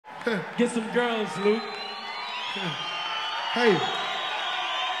Get some girls, Luke. Hey.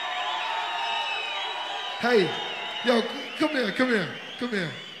 Hey. Yo, come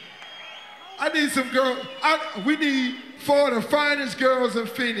here. I need some girls. We need 4 of the finest girls in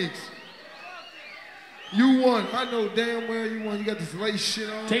Phoenix. You won. I know damn well you won. You got this lace shit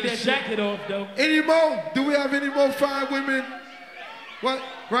on. Take that jacket off, though. Any more? Do we have any more fine women? What?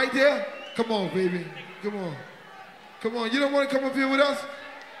 Right there? Come on, baby. Come on. Come on. You don't want to come up here with us?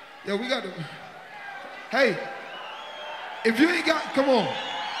 Yeah, we got to. Hey, if you ain't got, come on.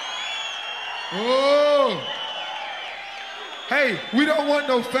 Oh. Hey, we don't want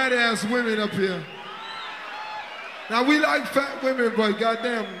no fat ass women up here. Now we like fat women, but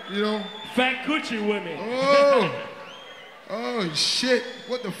goddamn, you know. Fat coochie women. Oh. Oh shit.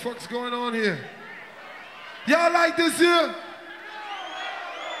 What the fuck's going on here? Y'all like this here?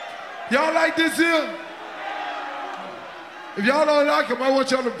 Y'all like this here? If y'all don't like them, I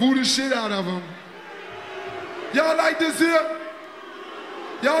want y'all to boo the shit out of them. Y'all like this here?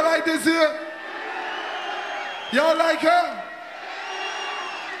 Y'all like this here? Y'all like her?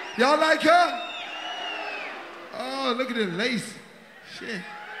 Y'all like her? Oh, look at the lace. Shit.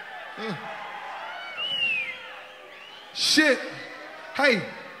 Shit. Hey,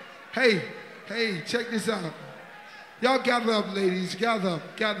 check this out. Y'all gather up, ladies. Gather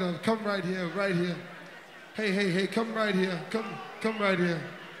up. Come right here. Hey, come right here. Come right here.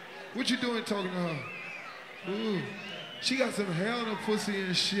 What you doing talking to her? Ooh, she got some hair on her pussy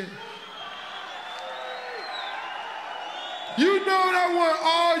and shit. You know what I want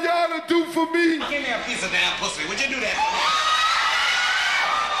all y'all to do for me? Give me a piece of damn pussy. Would you do that?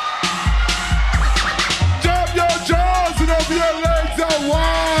 Drop your jaws and open your legs out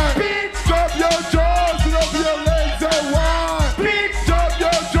wide. Bitch. Drop your jaws and open your legs out wide. Bitch. Drop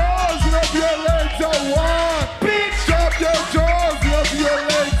your jaws and open your legs out wide. Bitch. Drop your jaws and open your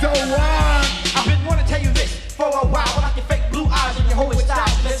legs out wide. I've been wanting to tell you this for a while. When I can fake blue eyes and your whole style.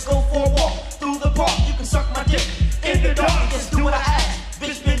 Let's go for a walk through the park. You can suck my dick in the dark. Just do what I ask.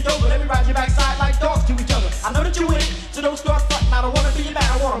 Bitch, bend over. Let me ride your backside like dogs to each other. I know that you in it, so don't start frontin'. I don't wanna be your man.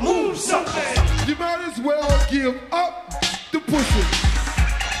 I wanna move something. You might as well give up the pussy.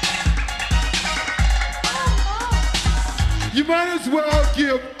 You might as well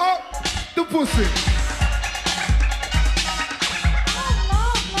give up the pussy.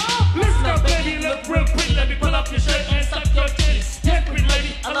 Listen up, baby, look real quick. Let me pull up your shirt and suck your titties. Yeah, pretty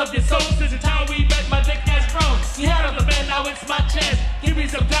lady, I love your soul. Since the time we met, my dick has grown. You had on the band, now it's my chance. Give me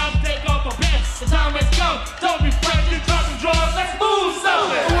some time to take off my pants. The time has come. Don't be friends, you drop some drawers. Let's move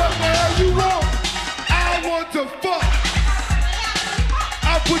something. What the hell you want? I want to fuck.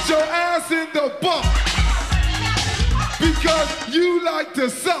 I put your ass in the bump. Because you like to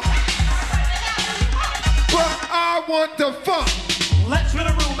suck. But I want to fuck. Let's rent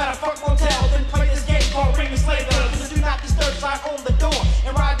a room at a fuck motel. Then play this game called Ring the Slaver. This is do not disturb sign on the door.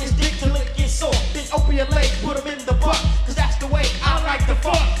 And ride this dick till it gets sore. Then open your leg, put them in the butt. Cause that's the way I like to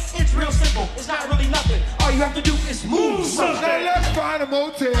fuck. It's real simple, it's not really nothing. All you have to do is move something. Now let's find a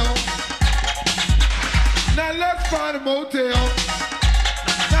motel. Now let's find a motel.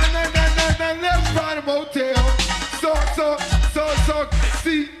 Now let's find a motel. So,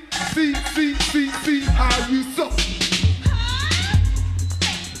 see how you suck.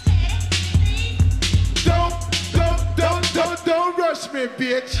 Don't rush me,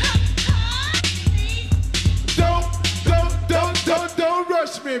 bitch. Don't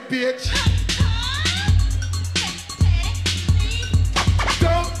rush me, bitch.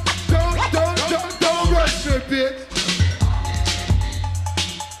 Don't rush me, bitch.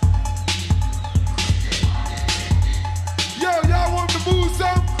 Yo, y'all want to move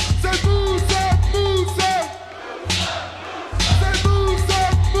some? Say move some, move some. Say move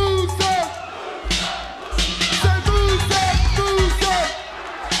some, move some. Say move some, move some.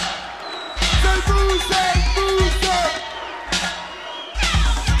 Say move some, move some.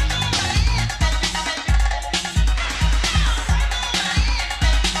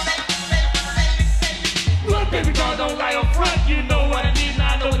 Look, baby girl, don't lie up front. You know what I need and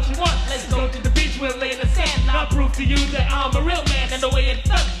I know what you want. Let's go to the beach, we'll lay in the sand. And I'll prove to you that